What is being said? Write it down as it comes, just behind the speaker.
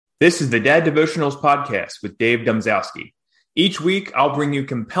This is the Dad Devotionals podcast with Dave Domzowski. Each week, I'll bring you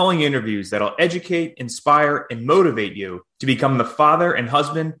compelling interviews that'll educate, inspire, and motivate you to become the father and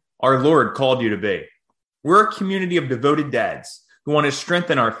husband our Lord called you to be. We're a community of devoted dads who want to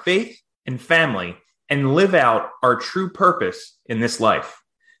strengthen our faith and family and live out our true purpose in this life.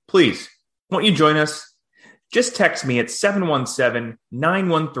 Please, won't you join us? Just text me at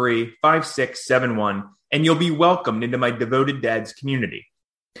 717-913-5671 and you'll be welcomed into my devoted dads community.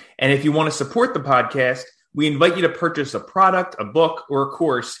 And if you want to support the podcast, we invite you to purchase a product, a book, or a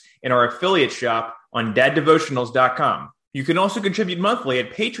course in our affiliate shop on daddevotionals.com. You can also contribute monthly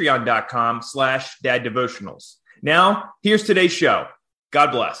at patreon.com/daddevotionals. Now, here's today's show.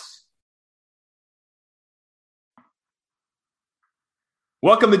 God bless.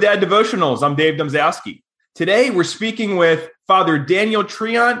 Welcome to Dad Devotionals. I'm Dave Domzowski. Today, we're speaking with Father Daniel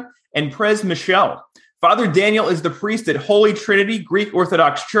Treant and Pres Michelle. Father Daniel is the priest at Holy Trinity Greek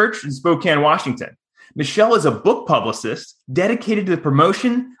Orthodox Church in Spokane, Washington. Michelle is a book publicist dedicated to the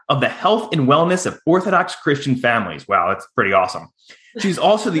promotion of the health and wellness of Orthodox Christian families. Wow, that's pretty awesome. She's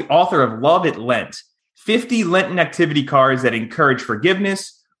also the author of Love at Lent, 50 Lenten activity cards that encourage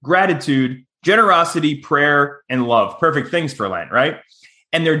forgiveness, gratitude, generosity, prayer, and love. Perfect things for Lent, right?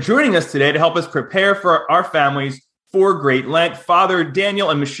 And they're joining us today to help us prepare for our families for Great Lent. Father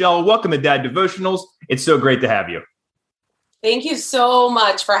Daniel and Michelle, welcome to Dad Devotionals. It's so great to have you. Thank you so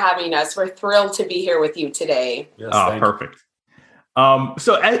much for having us. We're thrilled to be here with you today. Yes, perfect.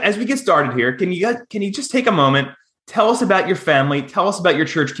 So as we get started here, can you just take a moment, tell us about your family, tell us about your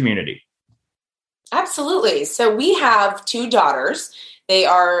church community? Absolutely. So we have two daughters. They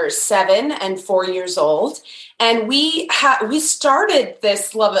are 7 and 4 years old. And we started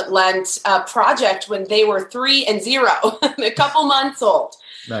this Love at Lent project when they were 3 and 0, a couple months old.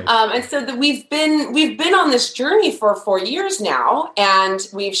 Nice. And so we've been on this journey for 4 years now, and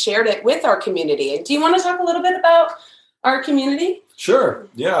we've shared it with our community. And do you want to talk a little bit about our community? Sure.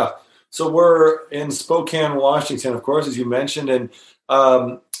 Yeah. So we're in Spokane, Washington, of course, as you mentioned, and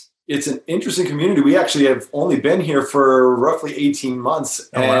it's an interesting community. We actually have only been here for roughly 18 months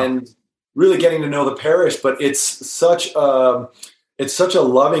and really getting to know the parish, but it's such a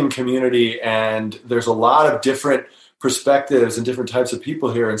loving community, and there's a lot of different perspectives and different types of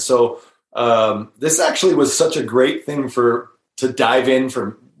people here. And so this actually was such a great thing to dive in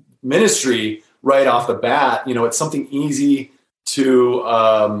for ministry right off the bat. You know, it's something easy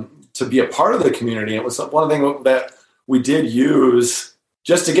to be a part of the community. It was one thing that we did use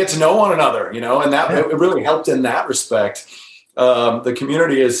just to get to know one another, you know, and that it really helped in that respect. The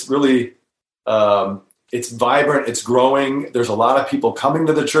community is really, it's vibrant, it's growing. There's a lot of people coming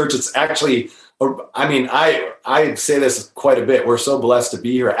to the church. It's actually, I say this quite a bit. We're so blessed to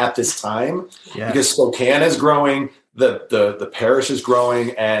be here at this time because Spokane is growing, the parish is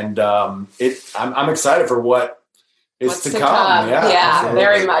growing, and I'm excited for what's to come. Yeah,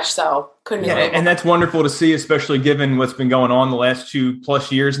 very much so. Couldn't agree more. And that's wonderful to see, especially given what's been going on the last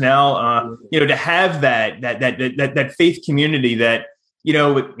 2+ years now. To have that faith community that,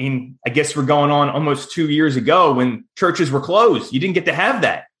 I guess we're going on almost 2 years ago when churches were closed. You didn't get to have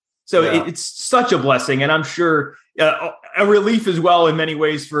that. So it's such a blessing, and I'm sure a relief as well in many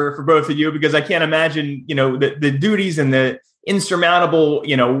ways for both of you, because I can't imagine, the duties and the insurmountable,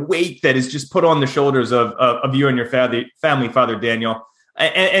 weight that is just put on the shoulders of you and your family, Father Daniel,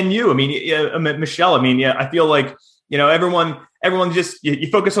 and you. Michelle. I feel like, everyone just you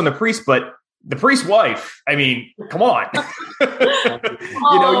focus on the priest, but the priest's wife. Come on.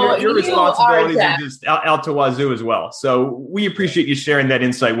 Your responsibilities are just out to wazoo as well. So we appreciate you sharing that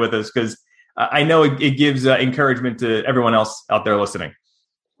insight with us, because I know it gives encouragement to everyone else out there listening.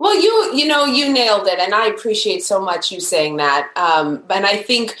 Well, you nailed it. And I appreciate so much you saying that. And I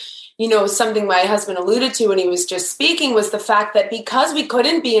think, something my husband alluded to when he was just speaking was the fact that because we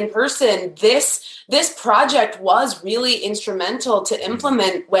couldn't be in person, this project was really instrumental to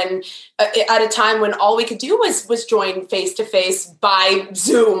implement when at a time when all we could do was join face to face by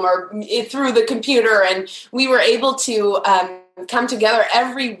Zoom or through the computer. And we were able to come together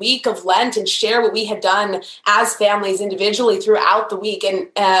every week of Lent and share what we had done as families individually throughout the week. And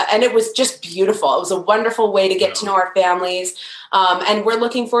it was just beautiful. It was a wonderful way to get to know our families. And we're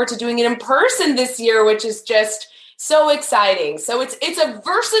looking forward to doing it in person this year, which is just so exciting. So it's a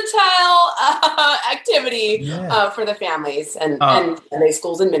versatile activity for the families and Sunday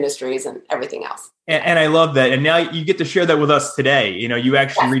schools and ministries and everything else. And I love that. And now you get to share that with us today. You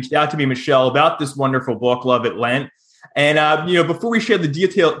actually reached out to me, Michelle, about this wonderful book, Love at Lent. And, before we share the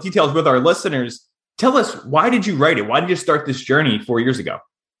details with our listeners, tell us, why did you write it? Why did you start this journey 4 years ago?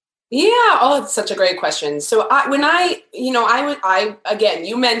 Yeah. Oh, it's such a great question. So again,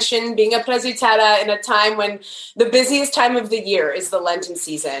 you mentioned being a presbytera in a time when the busiest time of the year is the Lenten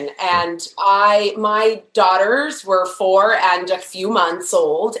season. And my daughters were 4 and a few months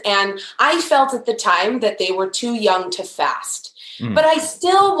old. And I felt at the time that they were too young to fast. But I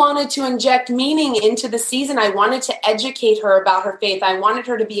still wanted to inject meaning into the season. I wanted to educate her about her faith. I wanted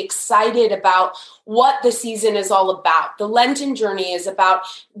her to be excited about what the season is all about. The Lenten journey is about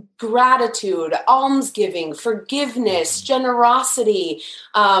gratitude, almsgiving, forgiveness, generosity,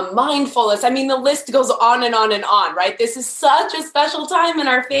 mindfulness. I mean, the list goes on and on and on, right? This is such a special time in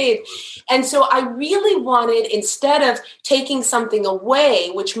our faith. And so I really wanted, instead of taking something away,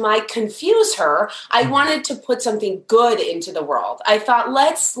 which might confuse her, I wanted to put something good into the world. I thought,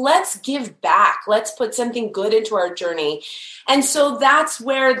 let's give back. Let's put something good into our journey. And so that's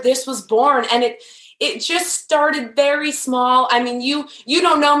where this was born. And it just started very small. I mean, you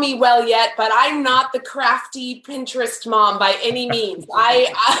don't know me well yet, but I'm not the crafty Pinterest mom by any means. My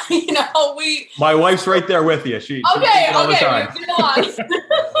wife's right there with you. She all the time.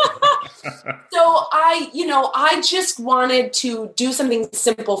 So I just wanted to do something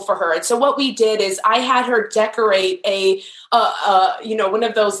simple for her. And so what we did is I had her decorate one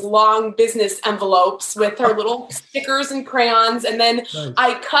of those long business envelopes with her little stickers and crayons. And then nice.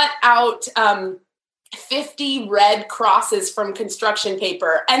 I cut out 50 red crosses from construction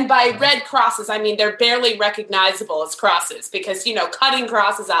paper. And by red crosses, I mean, they're barely recognizable as crosses because, cutting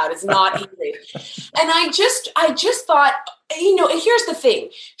crosses out is not easy. And I just thought, here's the thing.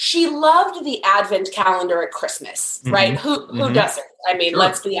 She loved the Advent calendar at Christmas, right? Who doesn't? I mean,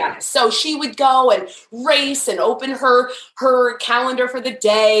 let's be honest. So she would go and race and open her calendar for the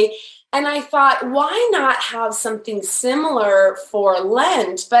day. And I thought, why not have something similar for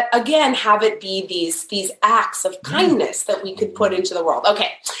Lent, but again, have it be these acts of kindness that we could put into the world.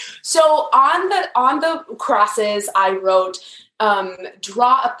 Okay. So on the crosses, I wrote,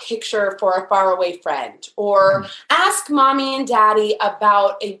 draw a picture for a faraway friend, or ask mommy and daddy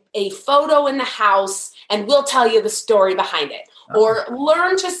about a photo in the house and we'll tell you the story behind it. Or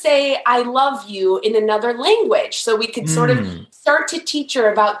learn to say, I love you in another language. So we could sort of start to teach her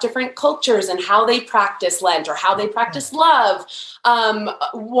about different cultures and how they practice Lent or how they practice love.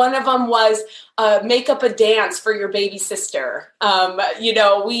 One of them was make up a dance for your baby sister. One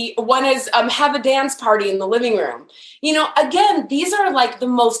is have a dance party in the living room. Again, these are like the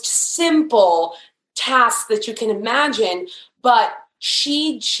most simple tasks that you can imagine, but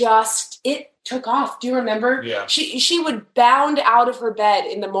it took off. Do you remember? Yeah. She would bound out of her bed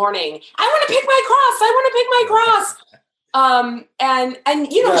in the morning. I want to pick my cross. And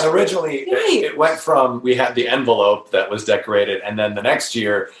originally it went from, we had the envelope that was decorated, and then the next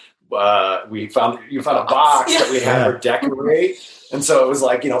year you found a box that we had her decorate, and so it was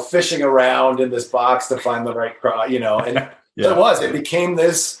like fishing around in this box to find the right cross, and it became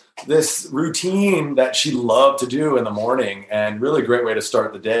this routine that she loved to do in the morning, and really great way to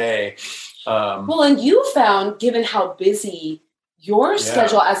start the day. And you found, given how busy your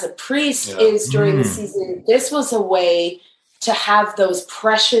schedule as a priest is during the season, this was a way to have those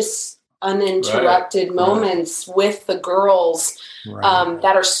precious, uninterrupted moments with the girls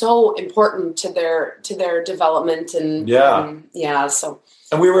that are so important to their development and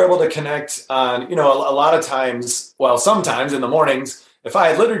And we were able to connect on, a lot of times, sometimes in the mornings, if I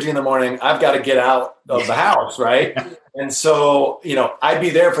had liturgy in the morning, I've got to get out of the house, right? And so, I'd be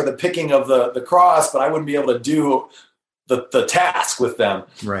there for the picking of the cross, but I wouldn't be able to do the task with them.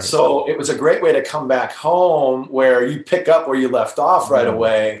 Right. So it was a great way to come back home where you pick up where you left off right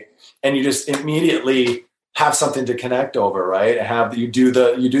away, and you just immediately have something to connect over, right? You do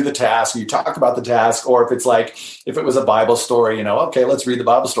the task, you talk about the task, or if it was a Bible story, okay, let's read the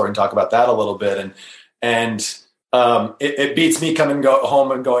Bible story and talk about that a little bit. And it beats me coming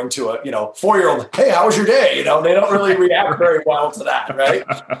home and going to a 4-year-old. Hey, how was your day? They don't really react very well to that, right?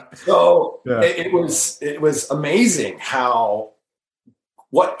 So it was amazing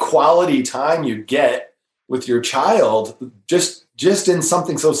what quality time you get with your child just in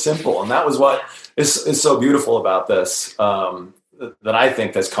something so simple, and that was what is so beautiful about this. That I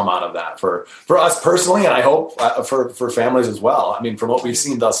think has come out of that for us personally, and I hope for families as well. I mean, from what we've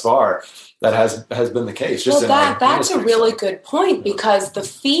seen thus far, that has been the case. That's a really good point, because the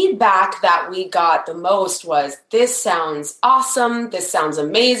feedback that we got the most was, this sounds awesome. This sounds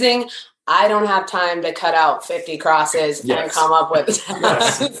amazing. I don't have time to cut out 50 crosses and come up with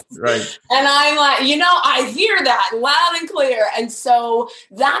tasks. Right. And I'm like, I hear that loud and clear. And so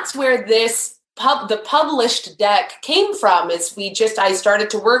that's where this the published deck came from is I started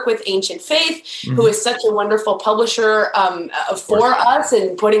to work with Ancient Faith, who is such a wonderful publisher for us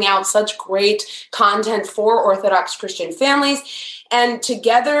and putting out such great content for Orthodox Christian families. And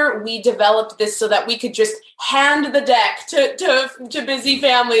together we developed this so that we could just hand the deck to busy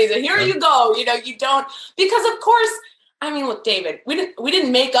families. And here you go. You don't, because of course, I mean, look, David, we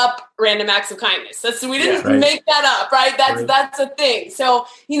didn't make up random acts of kindness. We didn't make that up, right? That's a thing. So,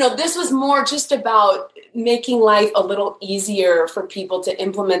 this was more just about making life a little easier for people to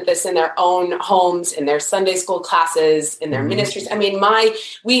implement this in their own homes, in their Sunday school classes, in their ministries. I mean,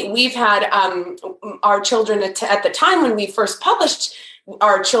 we've had our children at the time when we first published,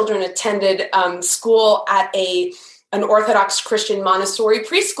 our children attended school at an Orthodox Christian Montessori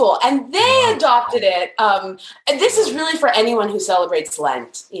preschool, and they adopted it. And this is really for anyone who celebrates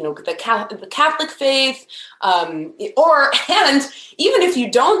Lent, the Catholic faith, and even if you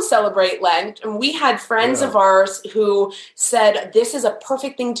don't celebrate Lent. And we had friends of ours who said, this is a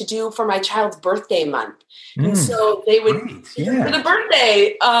perfect thing to do for my child's birthday month. And so they would, for the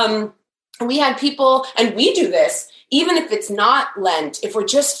birthday, we had people, and we do this, even if it's not Lent, if we're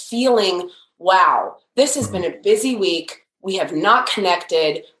just feeling, wow, this has been a busy week. We have not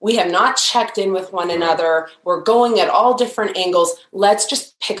connected. We have not checked in with one another. We're going at all different angles. Let's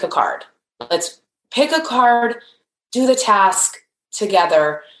just pick a card. Let's pick a card, do the task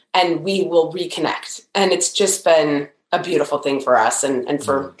together, and we will reconnect. And it's just been a beautiful thing for us and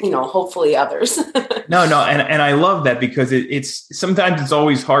for, hopefully others. No. And I love that because sometimes it's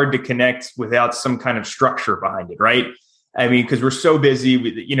always hard to connect without some kind of structure behind it. Right. I mean, because we're so busy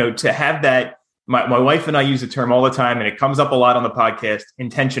with, to have that. My wife and I use the term all the time, and it comes up a lot on the podcast,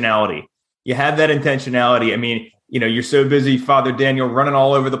 intentionality. You have that intentionality. I mean, you're so busy, Father Daniel, running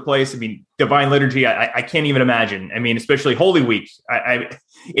all over the place. I mean, Divine Liturgy, I can't even imagine. I mean, especially Holy Week.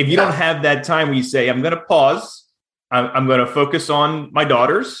 If you don't have that time where you say, I'm going to pause, I'm going to focus on my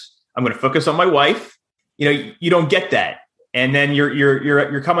daughters, I'm going to focus on my wife, you don't get that. And then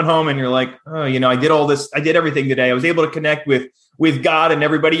you're coming home and you're like, oh, I did all this. I did everything today. I was able to connect with God and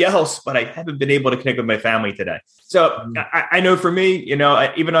everybody else, but I haven't been able to connect with my family today. So I know for me, even though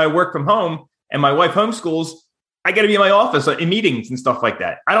I work from home and my wife homeschools, I got to be in my office in meetings and stuff like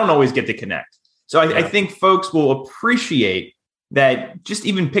that. I don't always get to connect. So I think folks will appreciate that just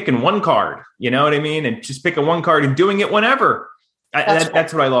even picking one card, you know what I mean? And just picking one card and doing it whenever.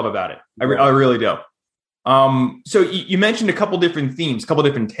 That's what I love about it. I really do. So you mentioned a couple different themes, a couple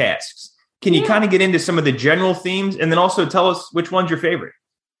different tasks. Can you kind of get into some of the general themes and then also tell us which one's your favorite?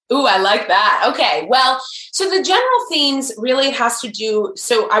 Ooh, I like that. Okay. Well, so the general themes really has to do.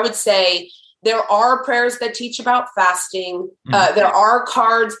 So I would say there are prayers that teach about fasting. There are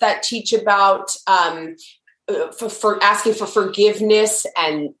cards that teach about, for asking for forgiveness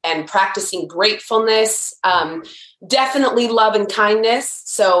and practicing gratefulness. Definitely love and kindness.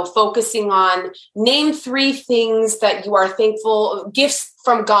 So focusing on name 3 things that you are thankful, gifts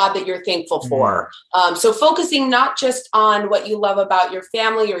from God that you're thankful for. So focusing not just on what you love about your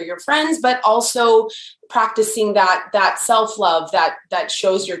family or your friends, but also practicing that self-love that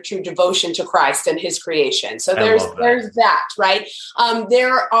shows your true devotion to Christ and his creation. So there's that, right?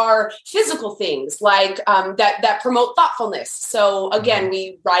 There are physical things like that promote thoughtfulness. So again,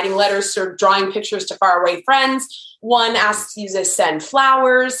 we writing letters or drawing pictures to faraway friends. One asks you to send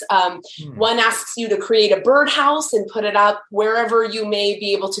flowers. One asks you to create a birdhouse and put it up wherever you may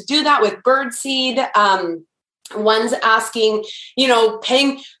be able to do that with birdseed. One's asking,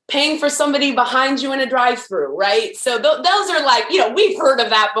 paying for somebody behind you in a drive-through, right? So those are like, we've heard of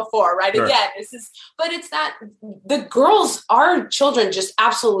that before, right? Sure. Again, but it's that our children just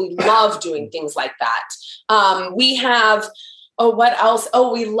absolutely love doing things like that. We have, what else?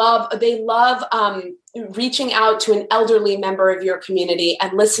 They love reaching out to an elderly member of your community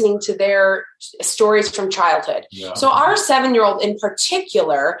and listening to their stories from childhood. Yeah. So our 7-year-old in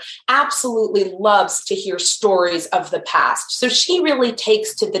particular absolutely loves to hear stories of the past. So she really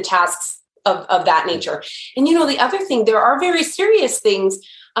takes to the tasks of that nature. And the other thing, there are very serious things.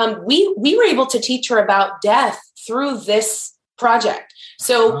 We were able to teach her about death through this project.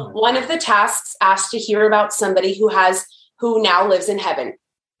 So one of the tasks asked to hear about somebody who now lives in heaven.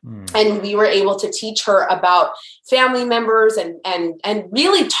 And we were able to teach her about family members and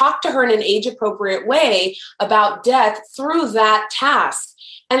really talk to her in an age-appropriate way about death through that task.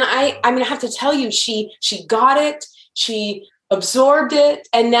 And I have to tell you, she got it, she absorbed it,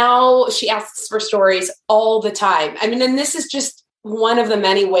 and now she asks for stories all the time. And this is just one of the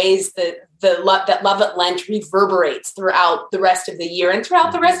many ways that that Love at Lent reverberates throughout the rest of the year and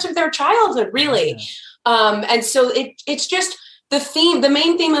throughout the rest of their childhood, really. And so it's just the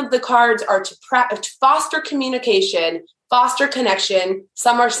main theme of the cards are to foster communication, foster connection.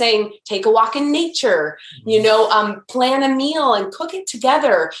 Some are saying, take a walk in nature, plan a meal and cook it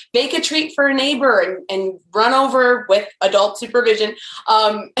together, bake a treat for a neighbor and run over with adult supervision,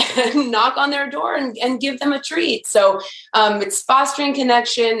 and knock on their door and give them a treat. So it's fostering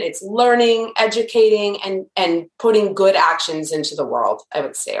connection, it's learning, educating, and putting good actions into the world, I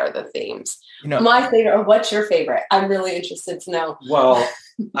would say, are the themes. My favorite, what's your favorite? I'm really interested to know. Well,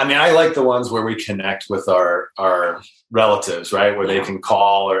 I mean, I like the ones where we connect with our relatives, right? Where they can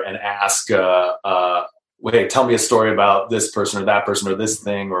call and ask, hey, tell me a story about this person or that person or this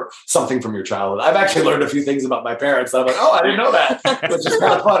thing or something from your childhood. I've actually learned a few things about my parents that I'm like, oh, I didn't know that, which is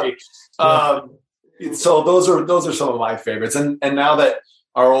kind of funny. So those are some of my favorites. And now that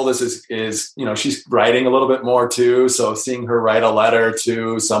our oldest is she's writing a little bit more too. So seeing her write a letter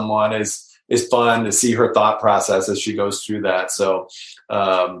to someone is fun to see her thought process as she goes through that. So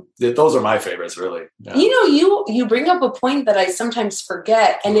those are my favorites, really. Yeah. You bring up a point that I sometimes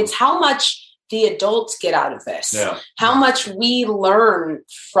forget, and it's how much the adults get out of this. Yeah. How much we learn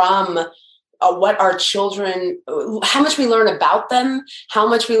from what our children, how much we learn about them, how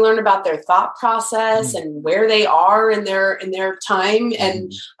much we learn about their thought process and where they are in their time.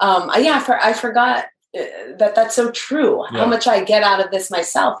 And I forgot that's so true. How much I get out of this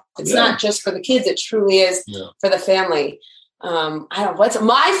myself. It's not just for the kids. It truly is for the family. What's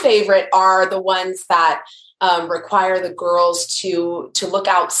my favorite are the ones that require the girls to look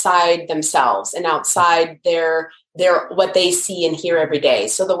outside themselves and outside their what they see and hear every day.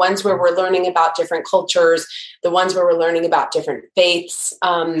 So the ones where we're learning about different cultures, the ones where we're learning about different faiths,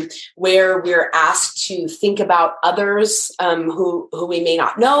 where we're asked to think about others who we may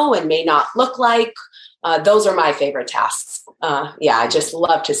not know and may not look like. Those are my favorite tasks. I just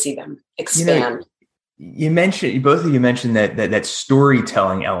love to see them expand. Both of you mentioned that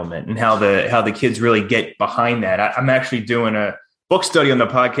storytelling element and how the kids really get behind that. I'm actually doing a book study on the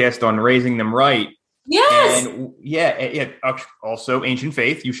podcast on raising them right. Yes. And also ancient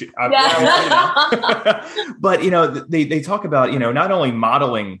faith. You should, but they talk about, not only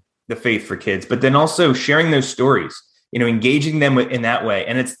modeling the faith for kids, but then also sharing those stories, engaging them in that way.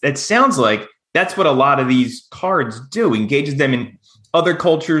 And it sounds like that's what a lot of these cards do, engages them in other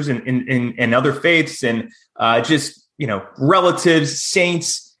cultures and other faiths and relatives,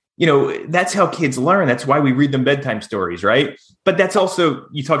 saints. That's how kids learn. That's why we read them bedtime stories, right? But that's also,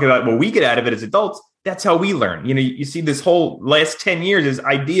 you talk about what we get out of it as adults. That's how we learn. You see this whole last 10 years, this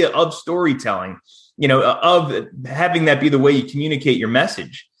idea of storytelling, of having that be the way you communicate your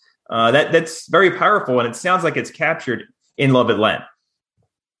message. That's very powerful. And it sounds like it's captured in Love at Lent.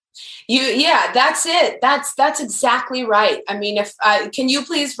 That's it. That's exactly right. I mean, if can you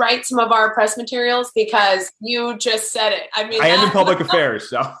please write some of our press materials, because you just said it. I mean, I am in public affairs,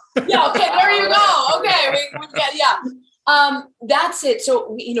 so yeah. Okay, there you go. Okay, that's it.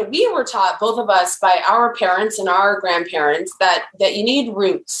 So we were taught, both of us, by our parents and our grandparents, that you need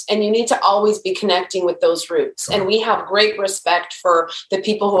roots and you need to always be connecting with those roots. And we have great respect for the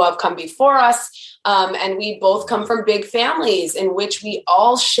people who have come before us. And we both come from big families in which we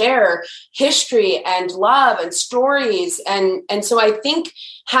all share history and love and stories. And so I think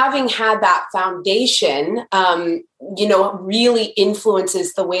having had that foundation, really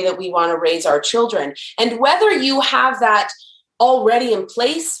influences the way that we want to raise our children. And whether you have that already in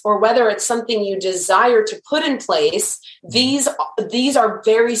place or whether it's something you desire to put in place, these are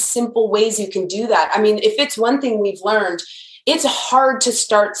very simple ways you can do that. I mean, if it's one thing we've learned, it's hard to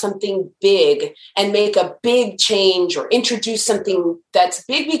start something big and make a big change or introduce something that's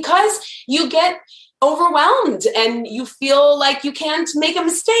big, because you get overwhelmed and you feel like you can't make a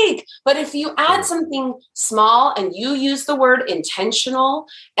mistake. But if you add something small and you use the word intentional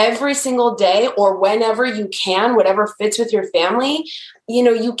every single day or whenever you can, whatever fits with your family,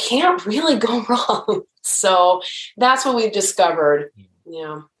 you can't really go wrong. So that's what we've discovered.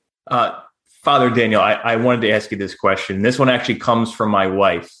 Yeah. Father Daniel, I wanted to ask you this question. This one actually comes from my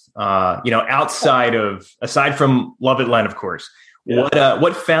wife. Aside from Love at Lent, of course,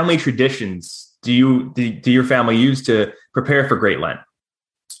 what family traditions do your family use to prepare for Great Lent?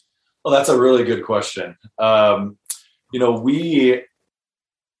 Well, that's a really good question. Part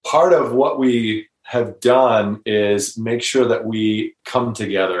of what we have done is make sure that we come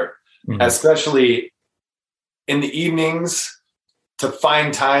together, especially in the evenings, to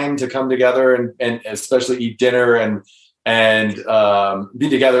find time to come together and especially eat dinner and be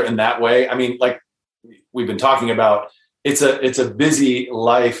together in that way. I mean, like we've been talking about, it's a busy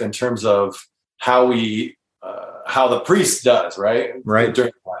life in terms of how we how the priest does, right? Right.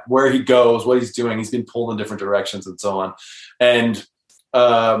 Where he goes, what he's doing. He's been pulled in different directions and so on. And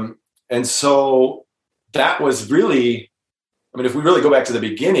so that was really, I mean, if we really go back to the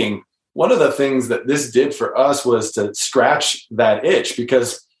beginning, one of the things that this did for us was to scratch that itch,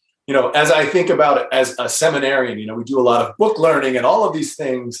 because, as I think about it as a seminarian, we do a lot of book learning and all of these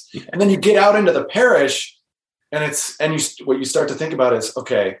things. And then you get out into the parish what you start to think about is,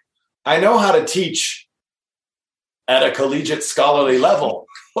 okay, I know how to teach at a collegiate scholarly level.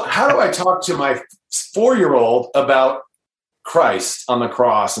 How do I talk to my 4-year-old about Christ on the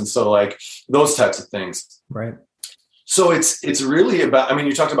cross? And so like those types of things. Right. So it's really about,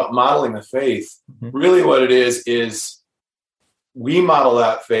 you talked about modeling the faith. Mm-hmm. Really what it is we model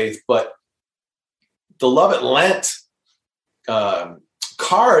that faith, but the Love at Lent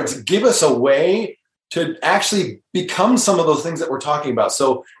cards give us a way to actually become some of those things that we're talking about.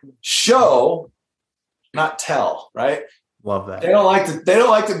 So show, not tell, right? Love that. They don't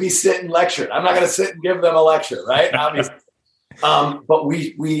like to be sit and lectured. I'm not going to sit and give them a lecture, right? Obviously. But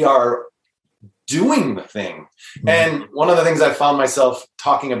we are doing the thing. Mm-hmm. And one of the things I found myself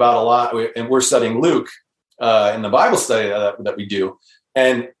talking about a lot, and we're studying Luke in the Bible study that we do,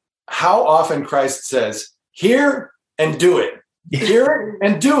 and how often Christ says, hear and do it. Hear it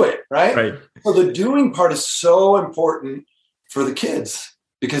and do it, right? Right. So the doing part is so important for the kids,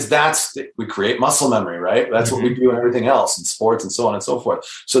 because we create muscle memory, right? That's mm-hmm. what we do in everything else, in sports and so on and so forth.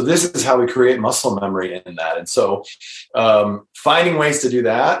 So this is how we create muscle memory in that. And so finding ways to do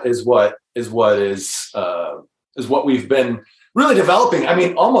that is what we've been really developing.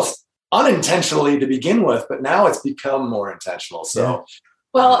 Almost unintentionally to begin with, but now it's become more intentional. So. Yeah.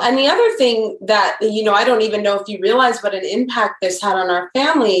 Well, and the other thing that, I don't even know if you realize what an impact this had on our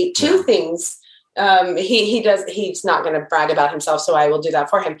family. Two things. He's not going to brag about himself, so I will do that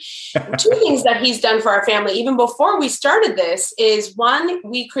for him. Two things that he's done for our family, even before we started this, is one,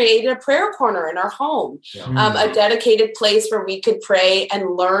 we created a prayer corner in our home, a dedicated place where we could pray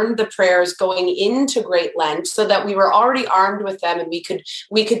and learn the prayers going into Great Lent, so that we were already armed with them and we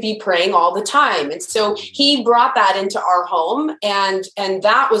could be praying all the time. And so he brought that into our home, and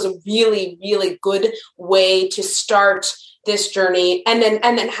that was a really, really good way to start this journey, and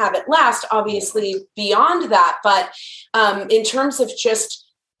then have it last, obviously, beyond that. But in terms of just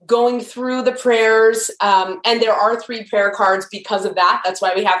going through the prayers, and there are 3 prayer cards because of that. That's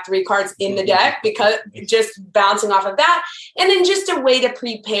why we have 3 cards in the deck, because just bouncing off of that, and then just a way to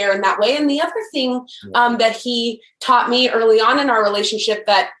prepare in that way. And the other thing that he taught me early on in our relationship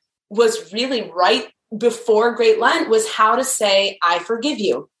that was really right before Great Lent was how to say, I forgive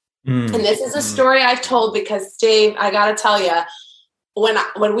you. And this is a story I've told because, Dave, I got to tell you,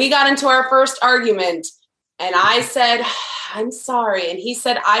 when we got into our first argument and I said, I'm sorry, and he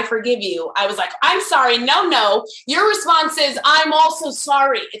said, I forgive you, I was like, I'm sorry. No. Your response is, I'm also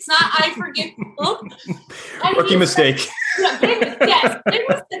sorry. It's not, I forgive you. Rookie mistake. Yes.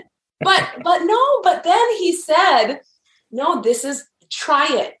 But then he said, no, this is, try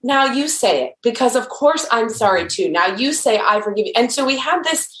it. Now you say it, because of course I'm sorry too. Now you say, I forgive you. And so we had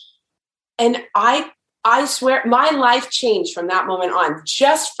this. And I swear my life changed from that moment on,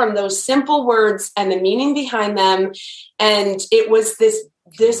 just from those simple words and the meaning behind them. And it was this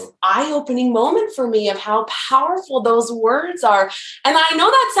eye-opening moment for me of how powerful those words are. And I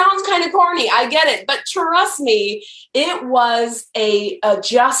know that sounds kind of corny. I get it. But trust me, it was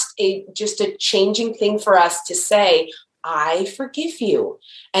just a changing thing for us to say, I forgive you.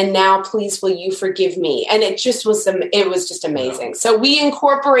 And now please, will you forgive me? And it was just amazing. So we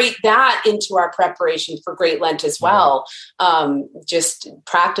incorporate that into our preparation for Great Lent as well. Just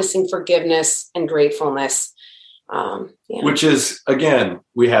practicing forgiveness and gratefulness. Which is, again,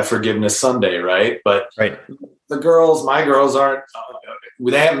 we have Forgiveness Sunday, right? But right. My girls aren't,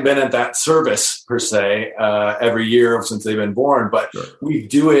 they haven't been at that service per se every year since they've been born, but sure. We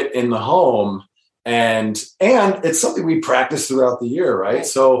do it in the home. And it's something we practice throughout the year, right?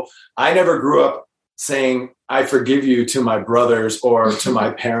 So I never grew up saying, I forgive you to my brothers or to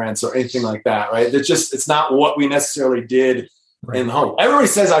my parents or anything like that, right? It's not what we necessarily did in the home. Everybody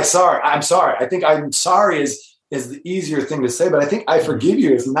says, I'm sorry. I think I'm sorry is the easier thing to say, but I think I forgive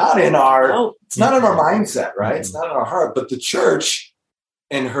you is not in our, it's not in our mindset, right? It's not in our heart, but the church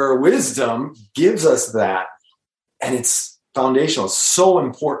and her wisdom gives us that. And it's foundational. It's so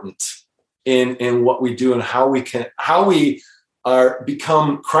important in what we do and how we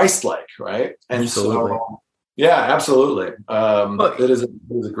become Christ-like, right? And absolutely. Absolutely. It is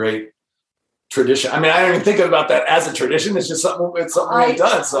a great tradition. I mean, I don't even think about that as a tradition. It's just something we've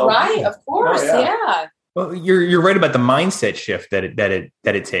done. So right, of course, yeah. Well, you're right about the mindset shift that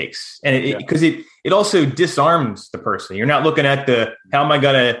it takes, and because it also disarms the person. You're not looking at how am I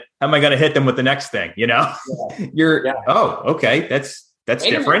gonna hit them with the next thing, you know? Yeah. Oh, okay, that's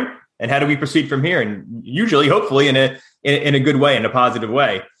different. And how do we proceed from here? And usually, hopefully, in a good way, in a positive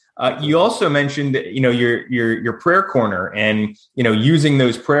way. You also mentioned, your prayer corner and, using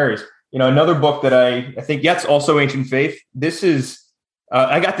those prayers. Another book that I think, it's also Ancient Faith. This is,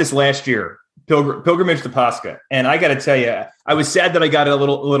 I got this last year, Pilgrimage to Pascha. And I got to tell you, I was sad that I got it a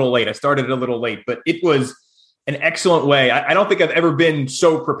little late. I started it a little late, but it was an excellent way. I don't think I've ever been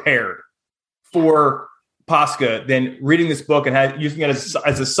so prepared for Pascha than reading this book and using it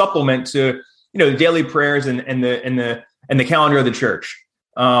as a supplement to, the daily prayers and the calendar of the church.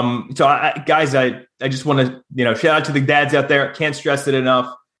 So guys, I just want to, shout out to the dads out there. Can't stress it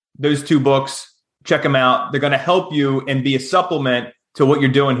enough. Those 2 books, check them out. They're going to help you and be a supplement to what you're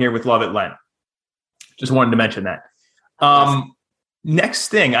doing here with Love at Lent. Just wanted to mention that. Next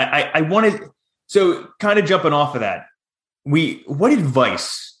thing I wanted, so kind of jumping off of that, what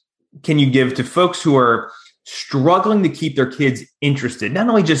advice can you give to folks who are struggling to keep their kids interested, not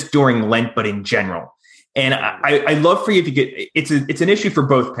only just during Lent, but in general? And I love for you to get, it's an issue for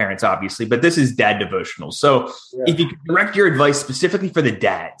both parents, obviously, but this is dad devotional. So if you could direct your advice specifically for the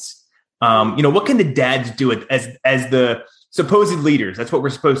dads, what can the dads do as the supposed leaders? That's what we're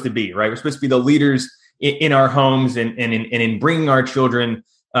supposed to be, right? We're supposed to be the leaders in our homes and in bringing our children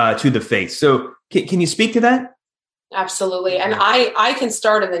to the faith. So can you speak to that? Absolutely. And I can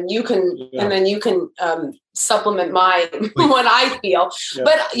start and then you can supplement my what I feel. Yeah.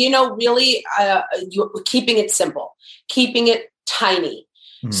 But really keeping it simple, keeping it tiny,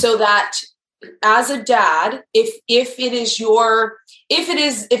 so that as a dad, if this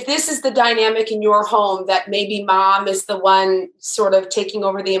is the dynamic in your home, that maybe mom is the one sort of taking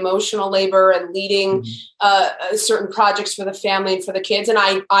over the emotional labor and leading certain projects for the family and for the kids. And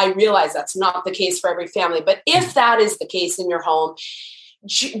I realize that's not the case for every family, but if that is the case in your home,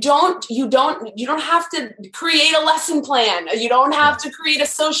 you don't have to create a lesson plan. You don't have to create a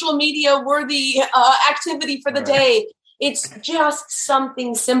social media worthy activity for the day. It's just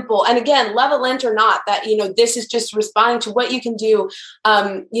something simple. And again, Love at Lent or not, that, this is just responding to what you can do.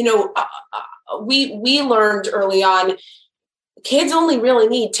 We learned early on, kids only really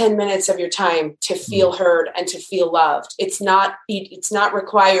need 10 minutes of your time to feel heard and to feel loved. It's not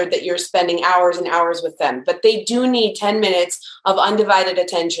required that you're spending hours and hours with them, but they do need 10 minutes of undivided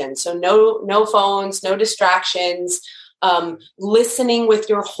attention. So no phones, no distractions, listening with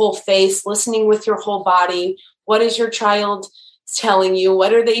your whole face, listening with your whole body. What is your child telling you?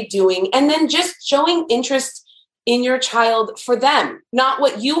 What are they doing? And then just showing interest in your child for them, not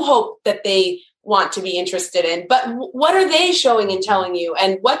what you hope that they want to be interested in, but what are they showing and telling you?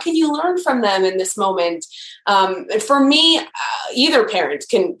 And what can you learn from them in this moment? For me, either parent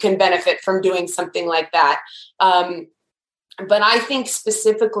can benefit from doing something like that. But I think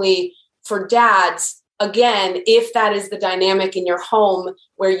specifically for dads, again, if that is the dynamic in your home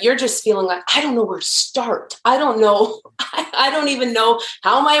where you're just feeling like, I don't know where to start. I don't know. I don't even know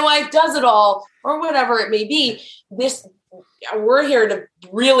how my wife does it all, or whatever it may be. We're here to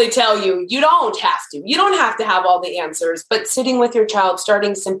really tell you, you don't have to. You don't have to have all the answers, but sitting with your child,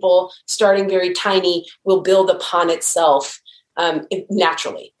 starting simple, starting very tiny, will build upon itself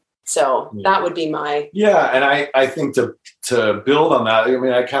naturally. So that would be my... Yeah, and I think to build on that, I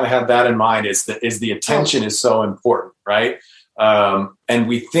mean, I kind of have that in mind, is the attention is so important, right? And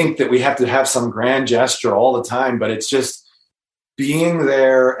we think that we have to have some grand gesture all the time, but it's just being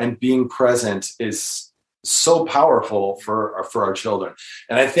there and being present is so powerful for our children.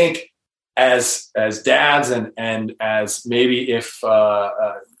 And I think as dads and as maybe if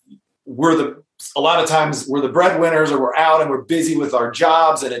a lot of times we're the breadwinners, or we're out and we're busy with our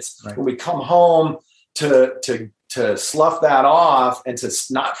jobs, and it's when we come home to slough that off and to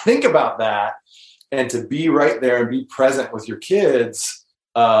not think about that, and to be right there and be present with your kids.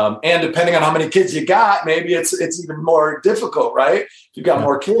 And depending on how many kids you got, maybe it's even more difficult, right? If you've got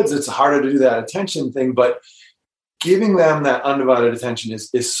more kids, it's harder to do that attention thing, but giving them that undivided attention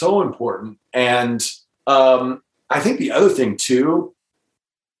is so important. And I think the other thing too,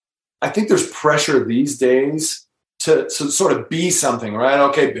 I think there's pressure these days to sort of be something, right?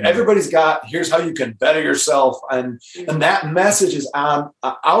 Okay, everybody's got, here's how you can better yourself. And that message is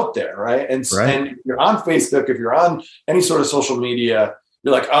out there, right? And if you're on Facebook, if you're on any sort of social media,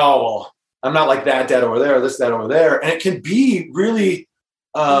 you're like, oh, well, I'm not like that dad over there, this dad over there. And it can be really,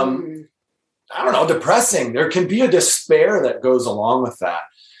 depressing. There can be a despair that goes along with that.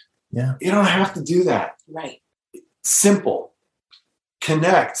 Yeah. You don't have to do that. Right. Simple.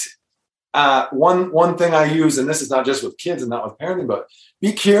 Connect. One thing I use, and this is not just with kids and not with parenting, but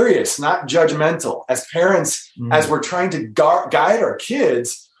be curious, not judgmental. As parents, as we're trying to guide our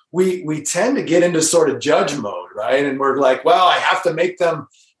kids, we tend to get into sort of judge mode, right? And we're like, well, I have to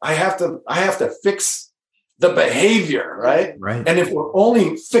fix the behavior, right? Right. And if we're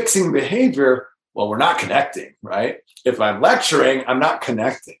only fixing behavior, well, we're not connecting, right? If I'm lecturing, I'm not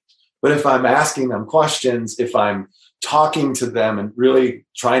connecting. But if I'm asking them questions, if I'm talking to them and really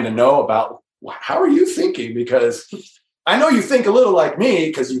trying to know about how are you thinking? Because I know you think a little like me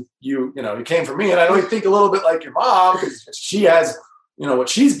because you came from me, and I know you think a little bit like your mom because she has, what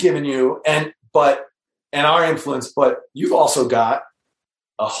she's given you and our influence, but you've also got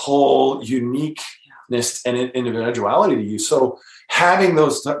a whole uniqueness and individuality to you. So having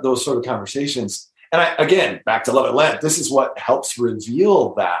those sort of conversations, and back to Love at Lent, this is what helps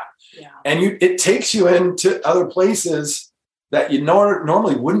reveal that. Yeah. And it takes you into other places that you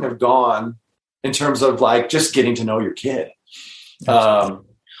normally wouldn't have gone in terms of like just getting to know your kid.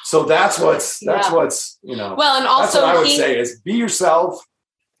 So that's what's well, and also that's what I would say is be yourself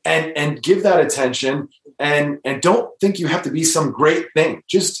and give that attention and don't think you have to be some great thing.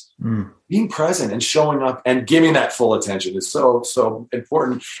 Just being present and showing up and giving that full attention is so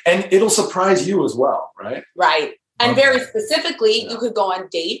important, and it'll surprise you as well, right? Right. And very specifically, you could go on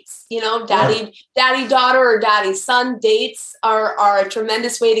dates, daddy daughter or daddy son dates are a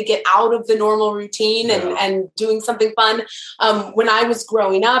tremendous way to get out of the normal routine and doing something fun. When I was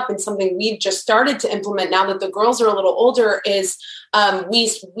growing up, and something we've just started to implement now that the girls are a little older is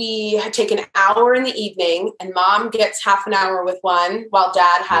we take an hour in the evening and mom gets half an hour with one while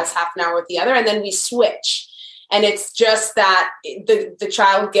dad has half an hour with the other. And then we switch. And it's just that the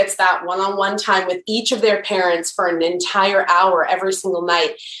child gets that one-on-one time with each of their parents for an entire hour every single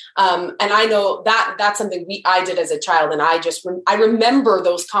night. And I know that's something I did as a child. And I remember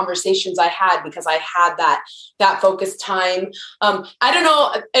those conversations I had because I had that focused time. I don't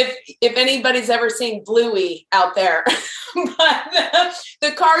know if anybody's ever seen Bluey out there, but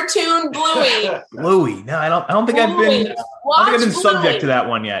the cartoon Bluey. Bluey. No, I don't think I've been subject to that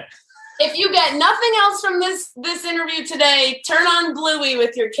one yet. If you get nothing else from this interview today, turn on Bluey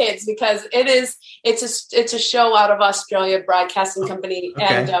with your kids because it's a show out of Australia Broadcasting Company. Okay.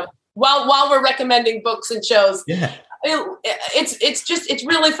 And while we're recommending books and shows, it's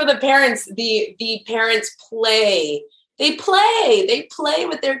really for the parents. The parents play. They play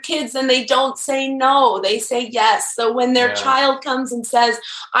with their kids and they don't say no. They say yes. So when their child comes and says,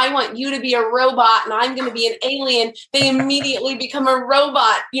 I want you to be a robot and I'm going to be an alien, they immediately become a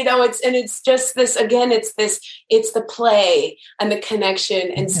robot, it's just this, again, it's the play and the connection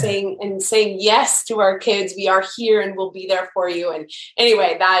and saying yes to our kids. We are here and we'll be there for you. And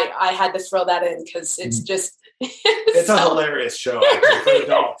anyway, I had to throw that in because it's just, it's a hilarious show for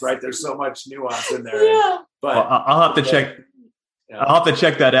adults, right? There's so much nuance in there. Yeah. But I'll have to check. Yeah. I'll have to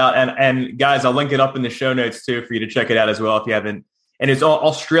check that out. And guys, I'll link it up in the show notes too for you to check it out as well if you haven't. And it's all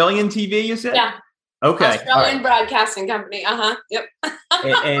Australian TV, you said? Yeah. Okay. Australian Broadcasting Company. Yep.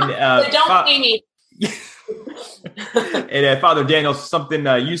 And don't pay me. And Father Daniel, something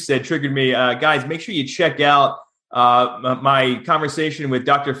you said triggered me. Guys, make sure you check out my conversation with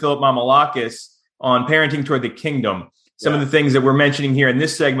Dr. Philip Mamalakis on parenting toward the kingdom. Some of the things that we're mentioning here in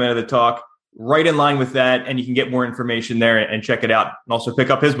this segment of the talk, right in line with that. And you can get more information there and check it out and also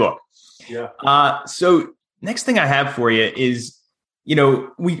pick up his book. Yeah. So next thing I have for you is,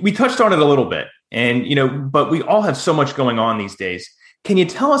 we touched on it a little bit and, but we all have so much going on these days. Can you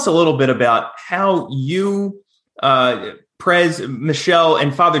tell us a little bit about how you, Prez, Michelle,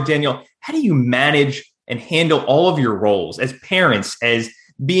 and Father Daniel, how do you manage and handle all of your roles as parents, as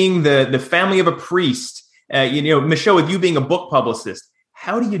being the family of a priest, Michelle, with you being a book publicist,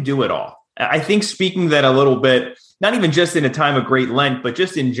 how do you do it all? I think speaking that a little bit, not even just in a time of great Lent, but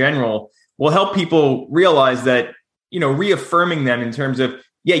just in general, will help people realize that, reaffirming them in terms of,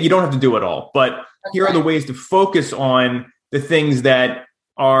 you don't have to do it all, but here are the ways to focus on the things that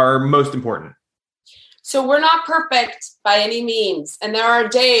are most important. So we're not perfect by any means. And there are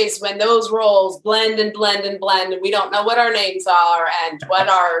days when those roles blend and blend and blend, and we don't know what our names are and what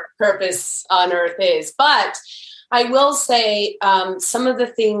our purpose on earth is. But I will say some of the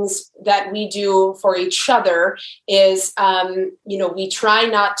things that we do for each other is, we try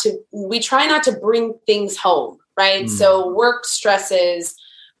not to bring things home, right? So work stresses,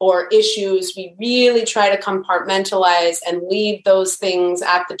 or issues, we really try to compartmentalize and leave those things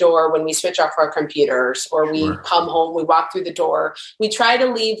at the door when we switch off our computers or we come home, we walk through the door. We try to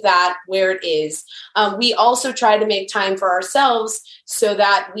leave that where it is. We also try to make time for ourselves so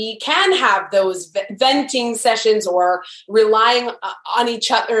that we can have those venting sessions or relying on each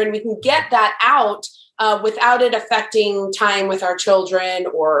other, and we can get that out without it affecting time with our children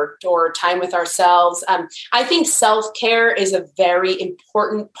or time with ourselves. I think self-care is a very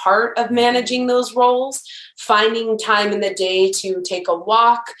important part of managing those roles. Finding time in the day to take a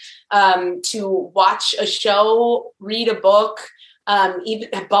walk, to watch a show, read a book, even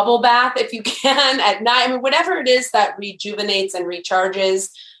a bubble bath if you can at night. I mean, whatever it is that rejuvenates and recharges,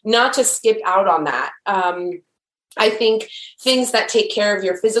 not to skip out on that. I think things that take care of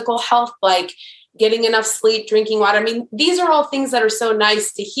your physical health, like getting enough sleep, drinking water. I mean, these are all things that are so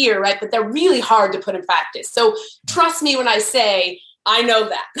nice to hear, right? But they're really hard to put in practice. So trust me when I say, I know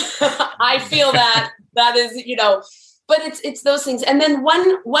that. I feel that. That is, but it's those things. And then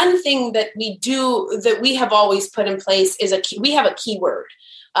one thing that we do that we have always put in place is we have a keyword.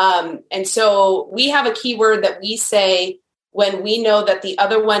 And so we have a keyword that we say when we know that the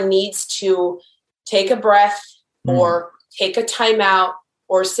other one needs to take a breath or take a time out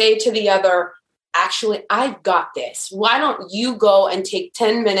or say to the other, actually, I've got this. Why don't you go and take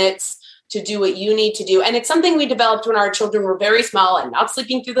 10 minutes to do what you need to do? And it's something we developed when our children were very small and not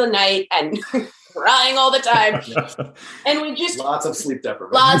sleeping through the night and crying all the time. And we just... Lots of sleep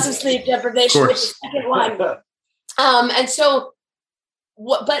deprivation. Lots of sleep deprivation with the second one. And so,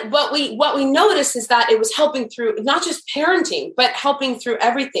 what we noticed is that it was helping through not just parenting, but helping through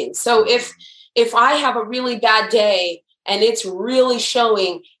everything. So if I have a really bad day, and it's really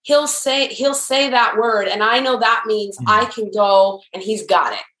showing, he'll say that word. And I know that means I can go and he's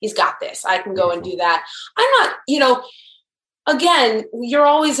got it. He's got this. I can go and do that. I'm not, again, you're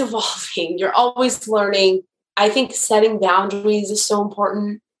always evolving. You're always learning. I think setting boundaries is so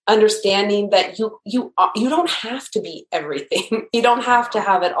important. Understanding that you don't have to be everything. You don't have to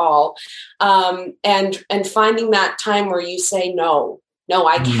have it all. And finding that time where you say, no,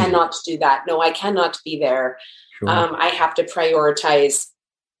 I cannot do that. No, I cannot be there. Sure. I have to prioritize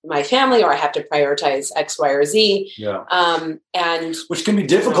my family, or I have to prioritize X, Y, or Z. Yeah. And which can be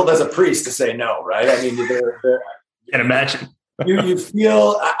difficult as a priest to say no, right? I mean, can imagine. you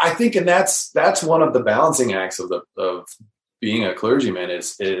feel. I think, and that's one of the balancing acts of being a clergyman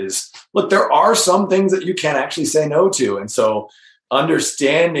is look. There are some things that you can actually say no to, and so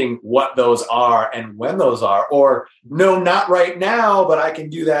understanding what those are and when those are, or no, not right now, but I can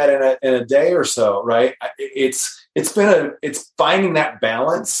do that in a day or so, right? It's finding that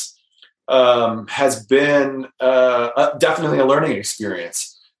balance has been definitely a learning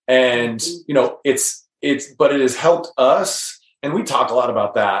experience, and but it has helped us, and we talk a lot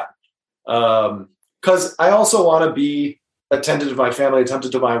about that because I also want to be attentive to my family,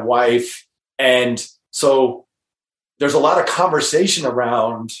 attentive to my wife, and so there's a lot of conversation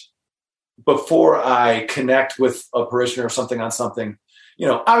around before I connect with a parishioner or something on something.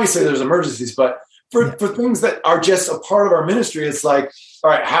 Obviously there's emergencies, but for things that are just a part of our ministry, it's like, all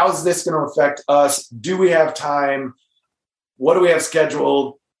right, how's this going to affect us? Do we have time? What do we have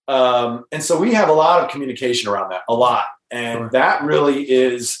scheduled? And so we have a lot of communication around that, a lot. And that really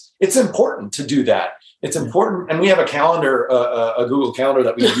it's important to do that. It's important. And we have a calendar, a Google Calendar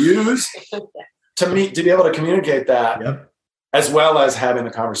that we use to be able to communicate that, as well as having the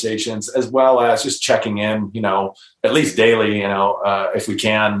conversations, as well as just checking in, at least daily, if we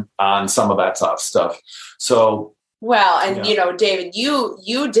can, on some of that tough stuff. So, well, and David,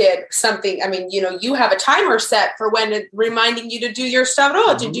 you did something. I mean, you have a timer set for when reminding you to do your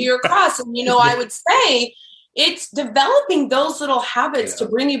stavro, to do your cross, and I would say it's developing those little habits to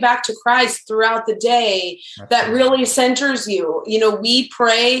bring you back to Christ throughout the day that really centers you. We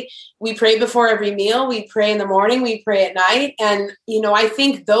pray before every meal. We pray in the morning. We pray at night. And, I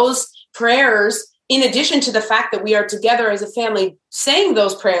think those prayers, in addition to the fact that we are together as a family saying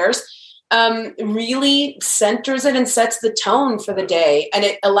those prayers, really centers it and sets the tone for the day. And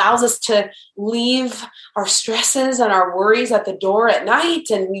it allows us to leave our stresses and our worries at the door at night.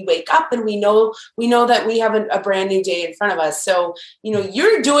 And we wake up and we know that we have a brand new day in front of us. So,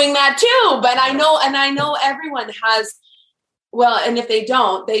 you're doing that too, but I know everyone has, well, and if they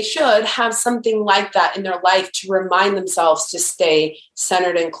don't, they should have something like that in their life to remind themselves to stay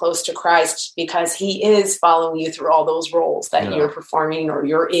centered and close to Christ, because he is following you through all those roles that you're performing or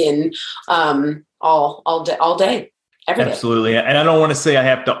you're in all day, every day. Absolutely. And I don't want to say I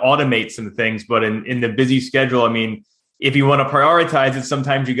have to automate some things, but in the busy schedule, I mean, if you want to prioritize it,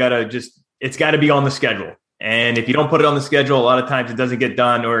 sometimes it's got to be on the schedule. And if you don't put it on the schedule, a lot of times it doesn't get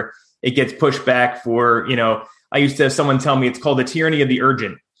done or it gets pushed back for, I used to have someone tell me it's called the tyranny of the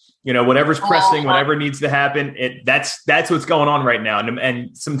urgent. Whatever's pressing, whatever needs to happen, that's what's going on right now.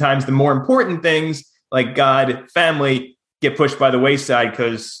 And sometimes the more important things like God, family get pushed by the wayside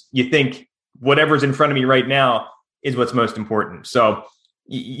because you think whatever's in front of me right now is what's most important. So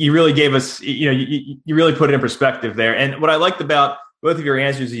you really gave us, you really put it in perspective there. And what I liked about both of your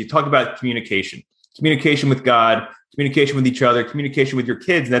answers is you talked about communication with God, communication with each other, communication with your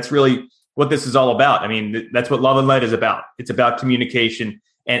kids. And that's really what this is all about. I mean, that's what Love and Let is about. It's about communication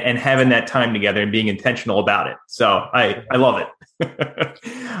and having that time together and being intentional about it. So I love it.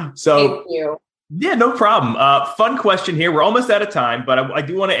 So thank you. Yeah, no problem. Fun question here. We're almost out of time, but I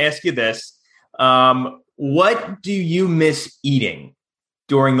do want to ask you this. What do you miss eating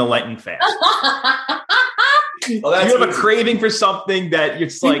during the Lenten fast? Well, do you have a craving for something that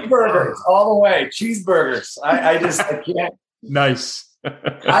it's like cheeseburgers all the way? Cheeseburgers. I can't. Nice.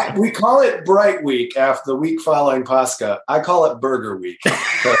 We call it Bright Week after the week following Pascha. I call it Burger Week.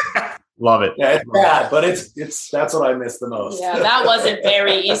 Love it. Yeah, it's bad, but it's that's what I miss the most. Yeah, that was a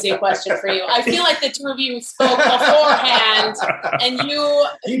very easy question for you. I feel like the two of you spoke beforehand, and you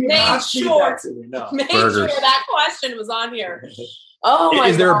made sure that question was on here. Oh my!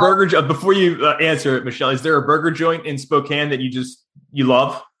 Is there a burger joint before you answer it, Michelle? Is there a burger joint in Spokane that you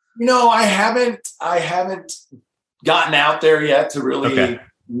love? No, I haven't gotten out there yet to really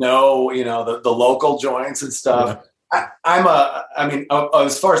know, the local joints and stuff. Yeah.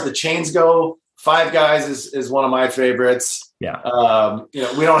 As far as the chains go, Five Guys is one of my favorites. Yeah.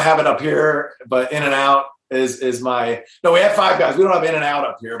 We don't have it up here, but In-N-Out is my. No, we have Five Guys. We don't have In-N-Out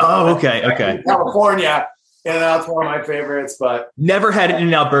up here. Oh, okay. In California, In-N-Out's one of my favorites, but never had an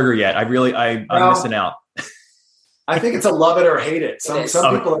In-N-Out burger yet. I'm missing out. I think it's a love it or hate it. Some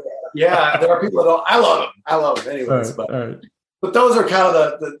people. Yeah, there are people that don't. I love them anyways. But those are kind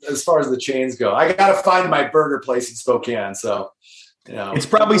of the as far as the chains go. I got to find my burger place in Spokane. So, it's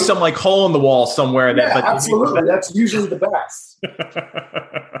probably some like hole in the wall somewhere. Absolutely. That's usually the best.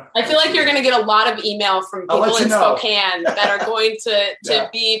 I feel like you're going to get a lot of email from people in Spokane that are going to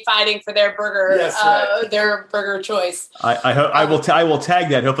be fighting for their burger, their burger choice. I will tag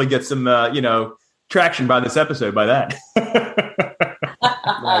that. Hopefully, get some traction by this episode. By that.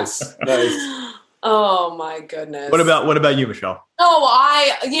 Nice. Oh my goodness. What about you, Michelle?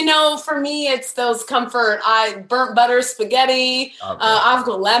 Oh, for me, it's those comfort. Burnt butter spaghetti,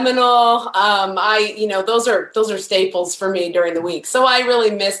 avgoleminol. Those are staples for me during the week. So I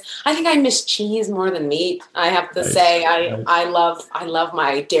think I miss cheese more than meat. I have to say, I love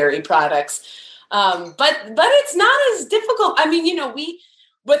my dairy products. But it's not as difficult. I mean,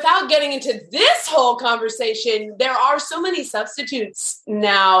 without getting into this whole conversation, there are so many substitutes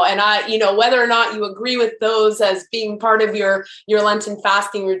now. And whether or not you agree with those as being part of your Lenten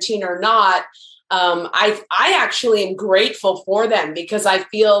fasting routine or not, I actually am grateful for them because I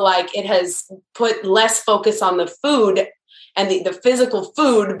feel like it has put less focus on the food and the physical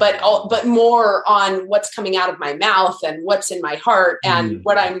food, but more on what's coming out of my mouth and what's in my heart and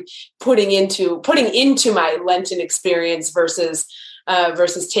what I'm putting into my Lenten experience versus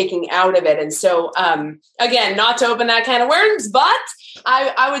taking out of it. And so, again, not to open that can of worms, but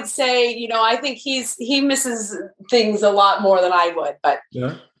I would say, I think he misses things a lot more than I would, but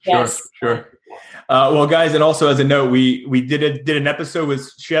yeah, yes. Sure. Well, guys, and also as a note, we did an episode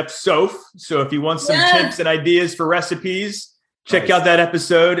with Chef Soph. So if you want some tips and ideas for recipes, check out that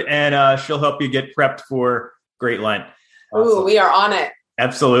episode and she'll help you get prepped for Great Lent. Ooh, we are on it.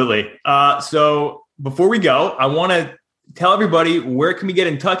 Absolutely. So before we go, I want to tell everybody, where can we get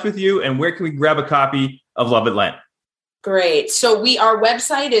in touch with you and where can we grab a copy of Love It Lent? Great. So our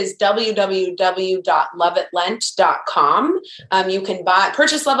website is www.loveatlent.com. You can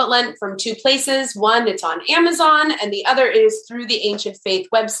purchase Love It Lent from two places. One, it's on Amazon, and the other is through the Ancient Faith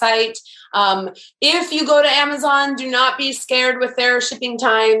website. If you go to Amazon, do not be scared with their shipping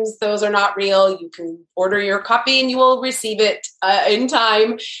times. Those are not real. You can order your copy and you will receive it in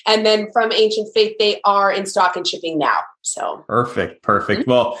time. And then from Ancient Faith, they are in stock and shipping now. So perfect.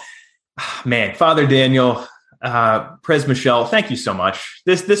 Well, man, Father Daniel, Pres Michelle, thank you so much.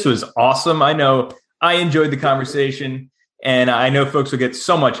 This was awesome. I know I enjoyed the conversation and I know folks will get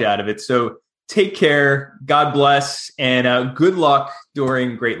so much out of it. So take care. God bless and good luck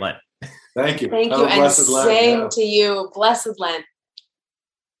during Great Lent. Thank you. Thank you. And same to you. Blessed Lent.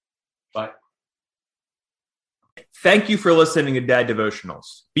 Bye. Thank you for listening to Dad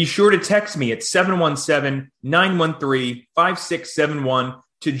Devotionals. Be sure to text me at 717-913-5671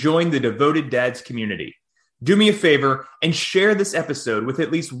 to join the Devoted Dads community. Do me a favor and share this episode with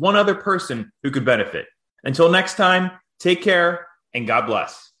at least one other person who could benefit. Until next time, take care and God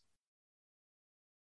bless.